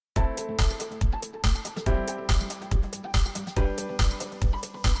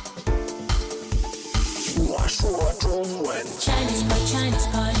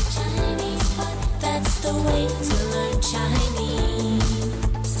the way to learn Chinese.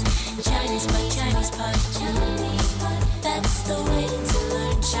 ChinesePod, ChinesePod, ChinesePod. That's the way to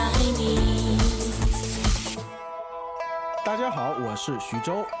learn Chinese. 大家好，我是徐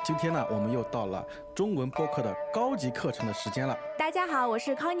州。今天呢，我们又到了中文播客的高级课程的时间了。大家好，我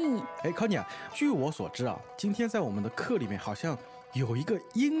是 Connie。Connie 啊，据我所知啊，今天在我们的课里面好像有一个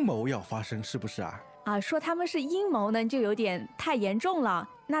阴谋要发生，是不是啊？说他们是阴谋呢，就有点太严重了。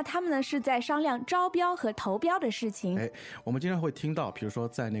那他们呢是在商量招标和投标的事情。我们经常会听到，比如说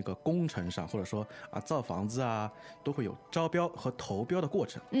在那个工程上，或者说造房子啊，都会有招标和投标的过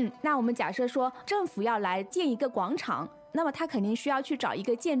程。那我们假设说政府要来建一个广场，那么他肯定需要去找一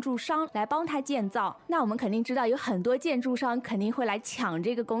个建筑商来帮他建造。那我们肯定知道有很多建筑商肯定会来抢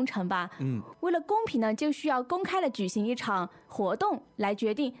这个工程吧。为了公平呢，就需要公开的举行一场活动来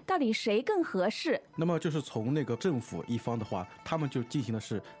决定到底谁更合适。那么就是从那个政府一方的话，他们就进行的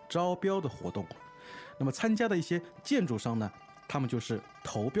是招标的活动。那么参加的一些建筑商呢，他们就是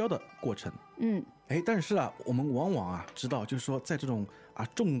投标的过程。但是我们往往知道，就是说在这种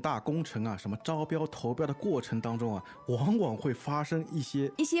重大工程什么招标投标的过程当中往往会发生一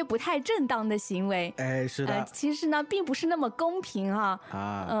些不太正当的行为。是的，其实呢并不是那么公平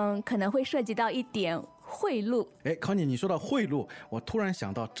可能会涉及到一点贿赂。Connie， 你说到贿赂，我突然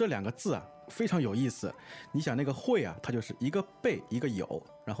想到这两个字非常有意思。你想那个贿它就是一个被一个有，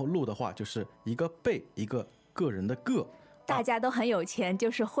然后赂的话就是一个被一个个人的个。大家都很有钱，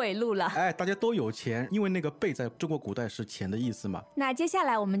就是贿赂了。大家都有钱，因为那个被在中国古代是钱的意思嘛。那接下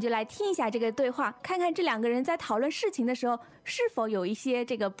来我们就来听一下这个对话，看看这两个人在讨论事情的时候是否有一些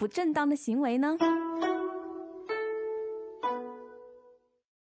这个不正当的行为呢？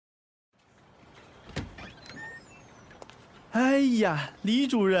哎呀，李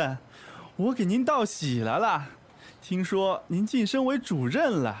主任，我给您道喜来了，听说您晋升为主任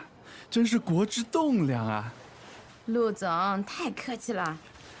了，真是国之栋梁啊。陆总太客气了。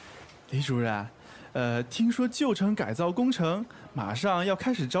李主任，听说旧城改造工程马上要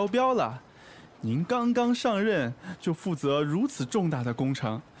开始招标了，您刚刚上任就负责如此重大的工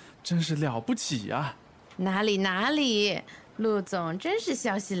程，真是了不起啊。哪里，陆总真是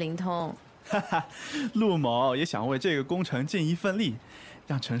消息灵通。陆某也想为这个工程尽一份力，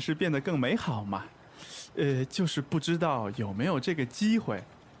让城市变得更美好嘛。就是不知道有没有这个机会。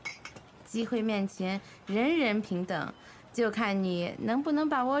机会面前人人平等，就看你能不能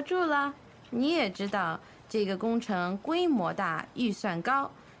把握住了。你也知道这个工程规模大，预算高，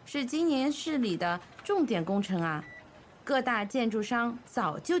是今年市里的重点工程啊。各大建筑商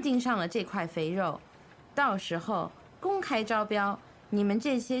早就盯上了这块肥肉，到时候公开招标，你们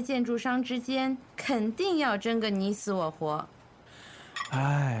这些建筑商之间肯定要争个你死我活。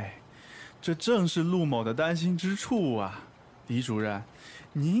这正是陆某的担心之处啊。李主任，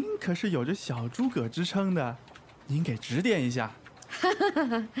您可是有着小诸葛之称的，您给指点一下。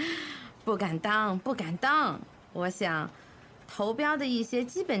不敢当。我想投标的一些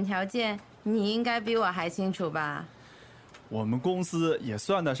基本条件你应该比我还清楚吧。我们公司也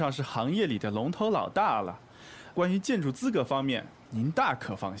算得上是行业里的龙头老大了，关于建筑资格方面您大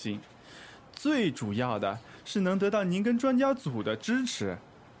可放心，最主要的是能得到您跟专家组的支持，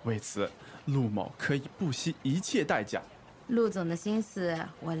为此陆某可以不惜一切代价。陆总的心思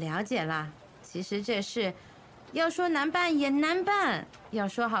我了解了，其实这事要说难办也难办，要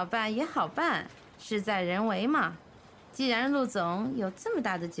说好办也好办，事在人为嘛。既然陆总有这么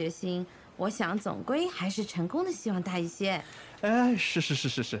大的决心，我想总归还是成功的希望大一些。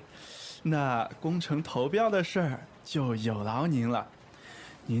是，那工程投标的事儿就有劳您了。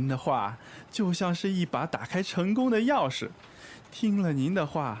您的话就像是一把打开成功的钥匙，听了您的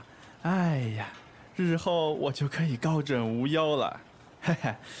话，日后我就可以高枕无忧了。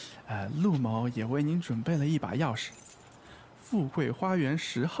陆某也为您准备了一把钥匙，富贵花园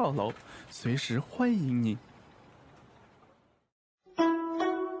10号楼，随时欢迎您。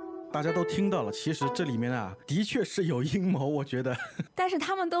大家都听到了，其实这里面的确是有阴谋，我觉得。但是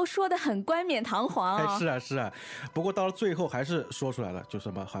他们都说得很冠冕堂皇是啊。不过到了最后还是说出来了，就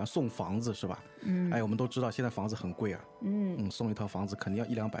什么好像送房子是吧？我们都知道现在房子很贵送一套房子肯定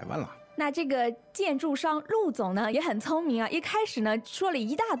要100-200万了。那这个建筑商陆总呢也很聪明一开始呢说了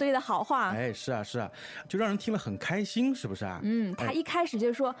一大堆的好话。是啊，就让人听了很开心，是不是啊？他一开始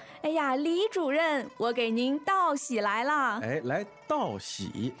就说：“哎呀，李主任，我给您道喜来了。”来道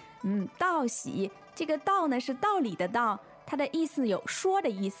喜。道喜，这个道呢是道理的道，它的意思有说的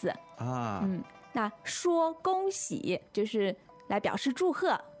意思那说恭喜就是来表示祝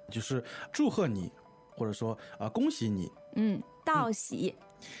贺，就是祝贺你，或者说恭喜你。道喜。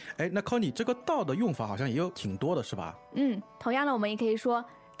那Connie，这个道的用法好像也有挺多的，是吧？同样的我们也可以说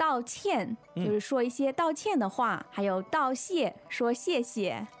道歉，就是说一些道歉的话，还有道谢，说谢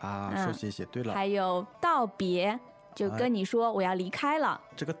谢说谢谢。对了，还有道别，就跟你说我要离开了。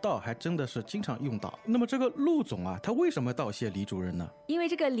这个道还真的是经常用到。那么这个陆总啊，他为什么道谢李主任呢？因为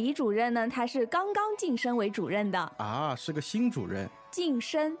这个李主任呢，他是刚刚晋升为主任的是个新主任。晋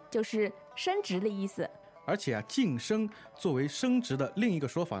升就是升职的意思。而且晋升作为升职的另一个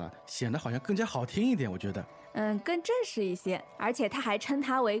说法呢，显得好像更加好听一点，我觉得。更正式一些，而且他还称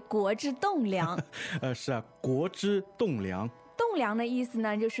他为国之栋梁。是啊，国之栋梁。栋梁的意思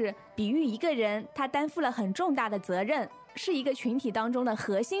呢，就是比喻一个人他担负了很重大的责任，是一个群体当中的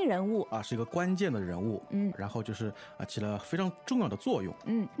核心人物是一个关键的人物。然后就是起了非常重要的作用。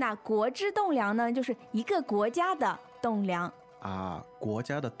那国之栋梁呢，就是一个国家的栋梁。国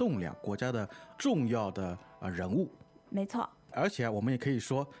家的栋梁，国家的重要的人物。没错。而且我们也可以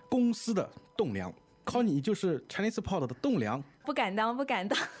说公司的栋梁。Connie 就是 ChinesePod 的栋梁。不敢当，不敢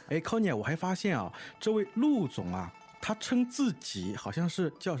当。Connie 我还发现这位陆总他称自己好像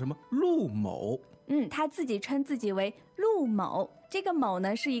是叫什么陆某。他自己称自己为陆某。这个某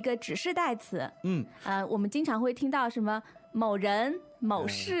呢是一个指示代词。我们经常会听到什么某人、某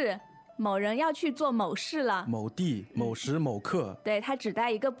事。某人要去做某事了，某地、某时、某刻。对，它指代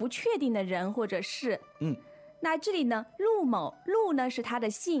一个不确定的人或者事。那这里呢，陆某，陆呢是他的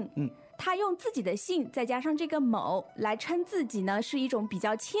姓。他用自己的姓再加上这个某来称自己呢，是一种比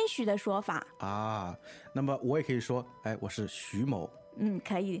较谦虚的说法那么我也可以说，我是徐某。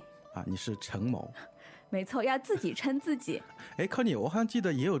可以你是陈某。没错，要自己称自己。Connie 我好像记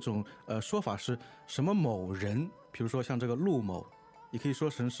得也有种说法是什么某人，比如说像这个陆某，也可以说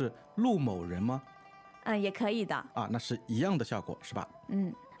成是陆某人吗？也可以的。那是一样的效果是吧？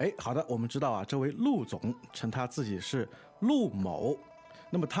好的，我们知道这位陆总称他自己是陆某。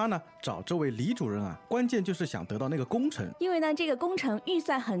那么他呢找这位李主任关键就是想得到那个工程。因为呢这个工程预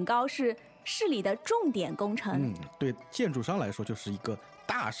算很高，是市里的重点工程。对建筑商来说就是一个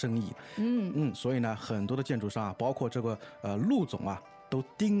大生意。所以呢很多的建筑商包括这个陆总都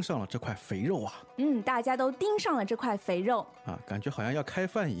盯上了这块肥肉大家都盯上了这块肥肉感觉好像要开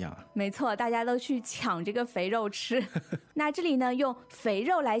饭一样。没错，大家都去抢这个肥肉吃。那这里呢用肥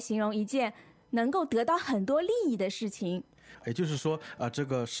肉来形容一件能够得到很多利益的事情。也就是说这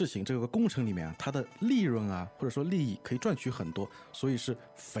个事情这个工程里面它的利润或者说利益可以赚取很多，所以是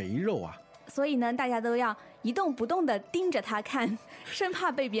肥肉所以呢大家都要一动不动地盯着它看，生怕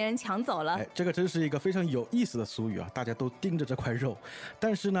被别人抢走了。这个真是一个非常有意思的俗语大家都盯着这块肉。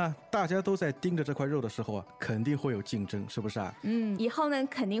但是呢大家都在盯着这块肉的时候肯定会有竞争，是不是以后呢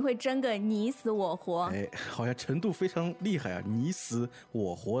肯定会争个你死我活。好像程度非常厉害你死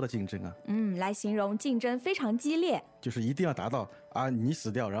我活的竞争来形容竞争非常激烈，就是一定要达到你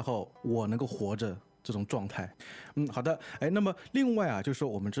死掉然后我能够活着这种状态。好的。那么另外就是说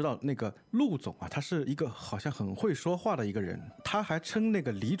我们知道那个陆总他是一个好像很会说话的一个人，他还称那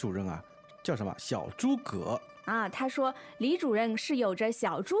个李主任叫什么小诸葛他说李主任是有着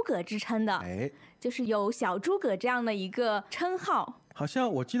小诸葛之称的。就是有小诸葛这样的一个称号。好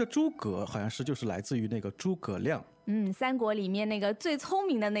像我记得诸葛好像是就是来自于那个诸葛亮。三国里面那个最聪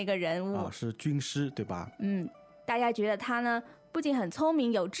明的那个人物是军师对吧？大家觉得他呢不仅很聪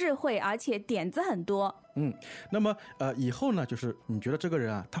明有智慧，而且点子很多。那么以后呢就是你觉得这个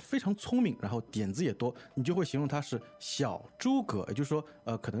人他非常聪明，然后点子也多，你就会形容他是小诸葛，也就是说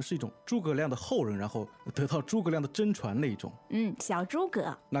可能是一种诸葛亮的后人，然后得到诸葛亮的真传那一种。小诸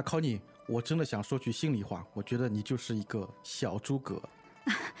葛。那Connie我真的想说句心里话，我觉得你就是一个小诸葛。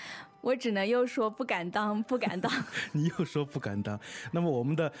我只能又说不敢当，不敢当。你又说不敢当。那么我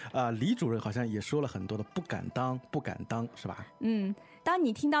们的李主任好像也说了很多的不敢当，不敢当，是吧？当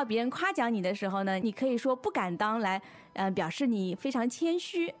你听到别人夸奖你的时候呢，你可以说不敢当来表示你非常谦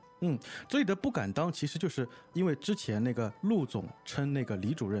虚。这里的不敢当其实就是因为之前那个陆总称那个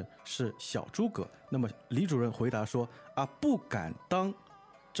李主任是小诸葛，那么李主任回答说不敢当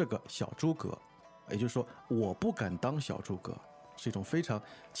这个小诸葛，也就是说我不敢当小诸葛，是一种非常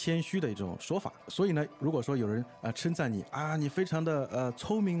谦虚的一种说法。所以呢如果说有人称赞你你非常的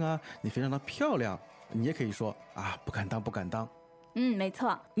聪明你非常的漂亮，你也可以说不敢当，不敢当。没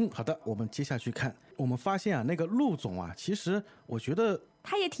错。好的，我们接下去看，我们发现那个陆总其实我觉得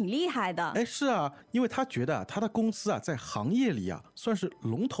他也挺厉害的。是因为他觉得他的公司在行业里算是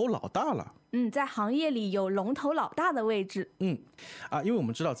龙头老大了。在行业里有龙头老大的位置。因为我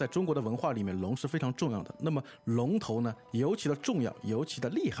们知道在中国的文化里面龙是非常重要的，那么龙头呢尤其的重要，尤其的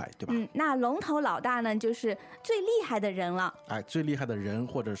厉害，对吧？那龙头老大呢就是最厉害的人了。最厉害的人，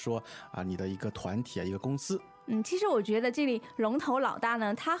或者说你的一个团体一个公司。其实我觉得这里龙头老大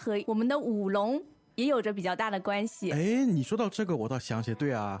呢，他和我们的舞龙也有着比较大的关系。哎，你说到这个，我倒想起，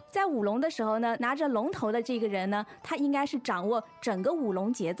对啊，在舞龙的时候呢，拿着龙头的这个人呢，他应该是掌握整个舞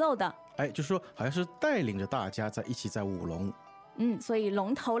龙节奏的。哎，就是说好像是带领着大家在一起在舞龙。所以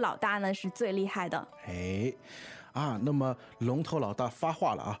龙头老大呢是最厉害的。哎，那么龙头老大发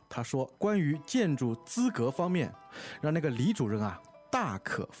话了啊，他说关于建筑资格方面，让那个李主任啊大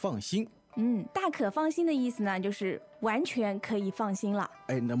可放心。大可放心的意思呢，就是完全可以放心了。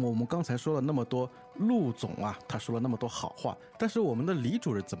哎，那么我们刚才说了那么多，陆总啊，他说了那么多好话，但是我们的李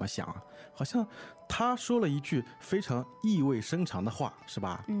主任怎么想啊？好像他说了一句非常意味深长的话，是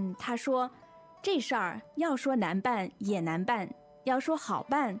吧？他说这事儿要说难办也难办，要说好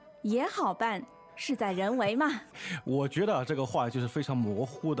办也好办，事在人为嘛。我觉得这个话就是非常模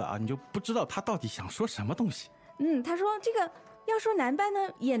糊的啊，你就不知道他到底想说什么东西。他说这个要说难办呢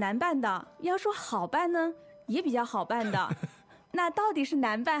也难办的，要说好办呢也比较好办的。那到底是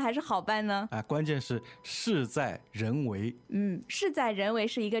难办还是好办呢？关键是事在人为。事在人为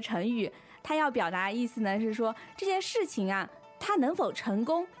是一个成语，它要表达意思呢是说这件事情啊，它能否成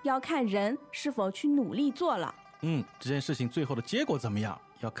功要看人是否去努力做了。这件事情最后的结果怎么样，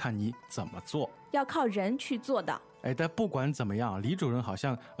要看你怎么做，要靠人去做的。但不管怎么样，李主任好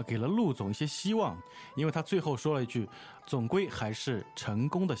像给了陆总一些希望，因为他最后说了一句，总归还是成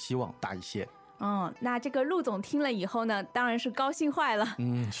功的希望大一些。那这个陆总听了以后呢，当然是高兴坏了。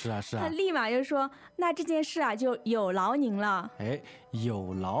是啊，他立马就说，那这件事啊就有劳您了。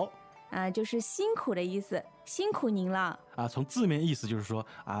有劳就是辛苦的意思，辛苦您了从字面意思就是说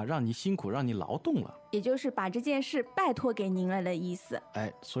让你辛苦，让你劳动了，也就是把这件事拜托给您了的意思。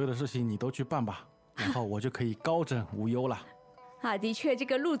所有的事情你都去办吧，然后我就可以高枕无忧了。的确，这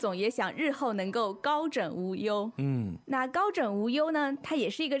个陆总也想日后能够高枕无忧。那高枕无忧呢，它也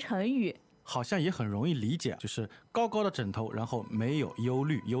是一个成语，好像也很容易理解，就是高高的枕头，然后没有忧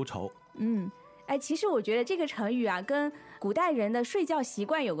虑忧愁。其实我觉得这个成语啊，跟古代人的睡觉习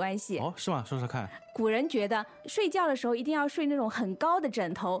惯有关系。是吗？说说看。古人觉得睡觉的时候一定要睡那种很高的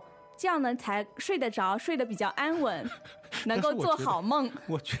枕头，这样呢才睡得着，睡得比较安稳，能够做好梦。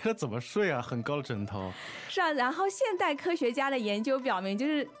我觉得怎么睡啊？很高的枕头。是啊，然后现代科学家的研究表明，就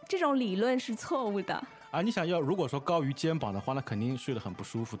是这种理论是错误的。你想要如果说高于肩膀的话，那肯定睡得很不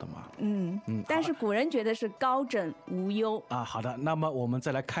舒服的嘛。但是古人觉得是高枕无忧。好的，那么我们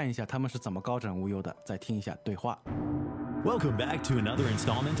再来看一下他们是怎么高枕无忧的，再听一下对话。Welcome back to another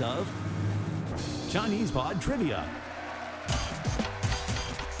installment of ChinesePod Trivia.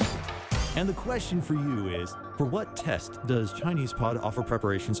 And the question for you is, for what test does ChinesePod offer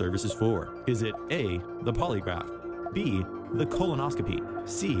preparation services for? Is it A, the polygraph, B, the colonoscopy,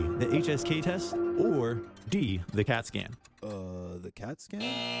 C, the HSK test, or D, the CAT scan? The CAT scan?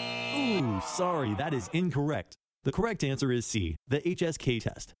 Ooh, sorry, that is incorrect. The correct answer is C, the HSK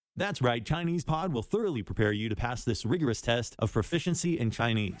test. That's right, ChinesePod will thoroughly prepare you to pass this rigorous test of proficiency in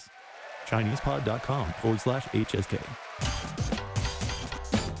Chinese. ChinesePod.com/HSK.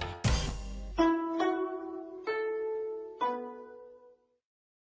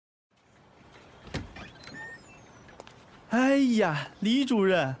 哎呀，李主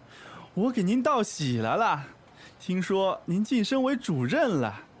任，我给您道喜来了，听说您晋升为主任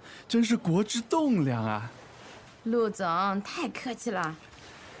了，真是国之栋梁啊！陆总，太客气了。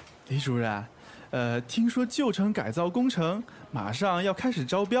李主任，听说旧城改造工程马上要开始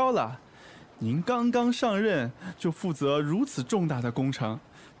招标了，您刚刚上任就负责如此重大的工程，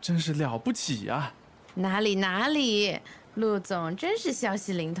真是了不起啊！哪里，陆总真是消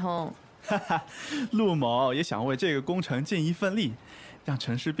息灵通。陆某也想为这个工程尽一份力，让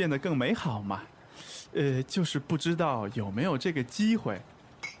城市变得更美好嘛。就是不知道有没有这个机会。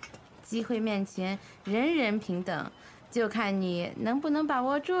机会面前人人平等，就看你能不能把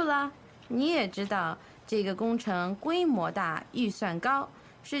握住了。你也知道，这个工程规模大，预算高，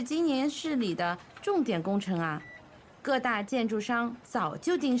是今年市里的重点工程啊。各大建筑商早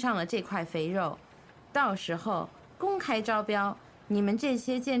就盯上了这块肥肉，到时候公开招标，你们这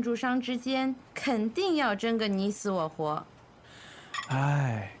些建筑商之间肯定要争个你死我活。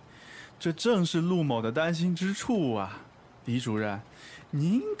这正是陆某的担心之处啊。李主任，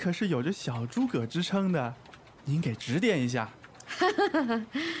您可是有着小诸葛之称的，您给指点一下。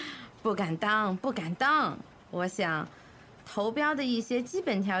不敢当。我想，投标的一些基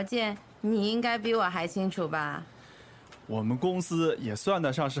本条件，你应该比我还清楚吧？我们公司也算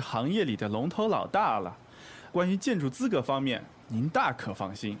得上是行业里的龙头老大了。关于建筑资格方面，您大可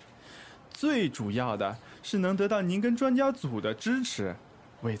放心。最主要的是能得到您跟专家组的支持，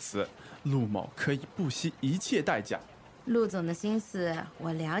为此，陆某可以不惜一切代价。陆总的心思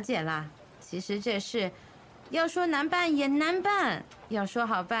我了解了，其实这事要说难办也难办，要说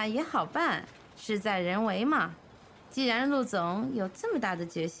好办也好办，事在人为嘛。既然陆总有这么大的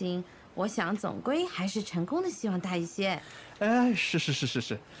决心，我想总归还是成功的希望大一些。哎，是，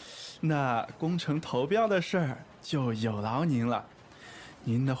那工程投标的事儿就有劳您了。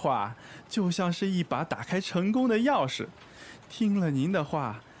您的话就像是一把打开成功的钥匙，听了您的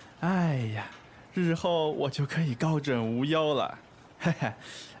话，哎呀，日后我就可以高枕无忧了。嘿嘿，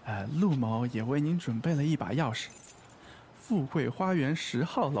陆某也为您准备了一把钥匙，富贵花园10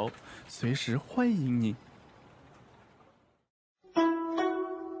号楼，随时欢迎您。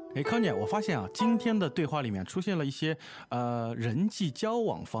哎，康姐，我发现啊，今天的对话里面出现了一些人际交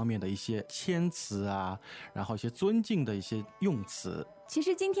往方面的一些谦词啊，然后一些尊敬的一些用词。其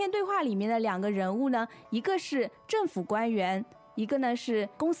实今天对话里面的2个人物呢，一个是政府官员，一个呢是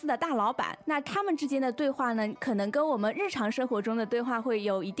公司的大老板。那他们之间的对话呢，可能跟我们日常生活中的对话会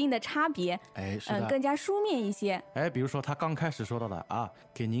有一定的差别。哎，是的，更加书面一些。哎，比如说他刚开始说到的啊，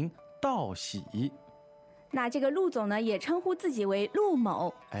给您道喜。那这个陆总呢，也称呼自己为陆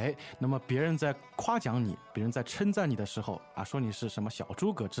某。哎，那么别人在夸奖你，别人在称赞你的时候啊，说你是什么小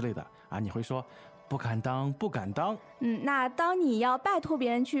诸葛之类的啊，你会说不敢当，不敢当。那当你要拜托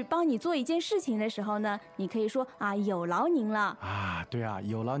别人去帮你做一件事情的时候呢，你可以说啊，有劳您了。啊，对啊，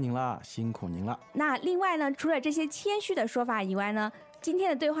有劳您了，辛苦您了。那另外呢，除了这些谦虚的说法以外呢，今天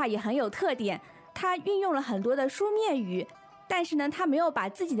的对话也很有特点，他运用了很多的书面语。但是呢，他没有把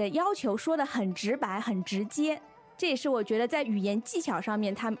自己的要求说得很直白、很直接，这也是我觉得在语言技巧上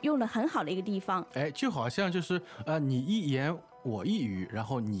面他用得很好的一个地方。哎，就好像就是你一言我一语，然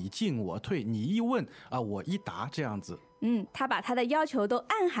后你进我退，你一问啊我一答这样子。他把他的要求都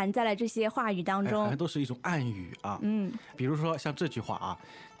暗含在了这些话语当中，都是一种暗语啊。比如说像这句话啊，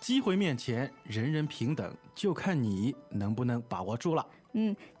机会面前人人平等，就看你能不能把握住了。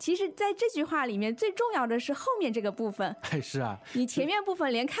其实在这句话里面最重要的是后面这个部分。是啊，你前面部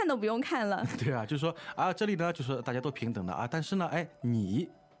分连看都不用看了。对啊，就是说啊，这里呢就是大家都平等的啊，但是呢，哎，你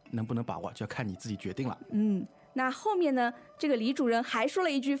能不能把握就要看你自己决定了。那后面呢，这个李主任还说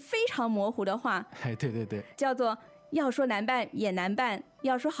了一句非常模糊的话。对，叫做要说难办也难办，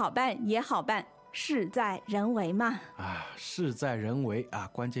要说好办也好办，事在人为嘛。事在人为啊，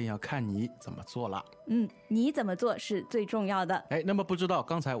关键要看你怎么做了。你怎么做是最重要的。哎，那么不知道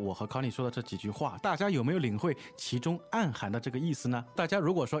刚才我和康妮说的这几句话，大家有没有领会其中暗含的这个意思呢？大家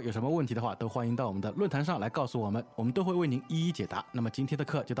如果说有什么问题的话，都欢迎到我们的论坛上来告诉我们，我们都会为您一一解答。那么今天的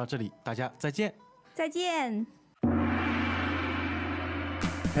课就到这里，大家再见。再见。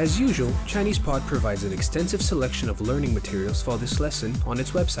As usual, ChinesePod provides an extensive selection of learning materials for this lesson on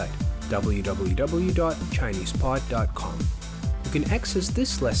its website, www.chinesepod.com. You can access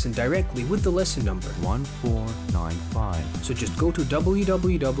this lesson directly with the lesson number 1495. So just go to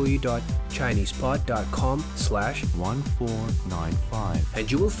www.chinesepod.com/1495 and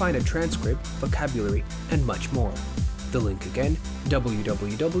you will find a transcript, vocabulary, and much more. The link again,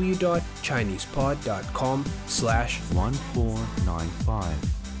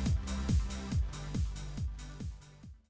 www.chinesepod.com/1495.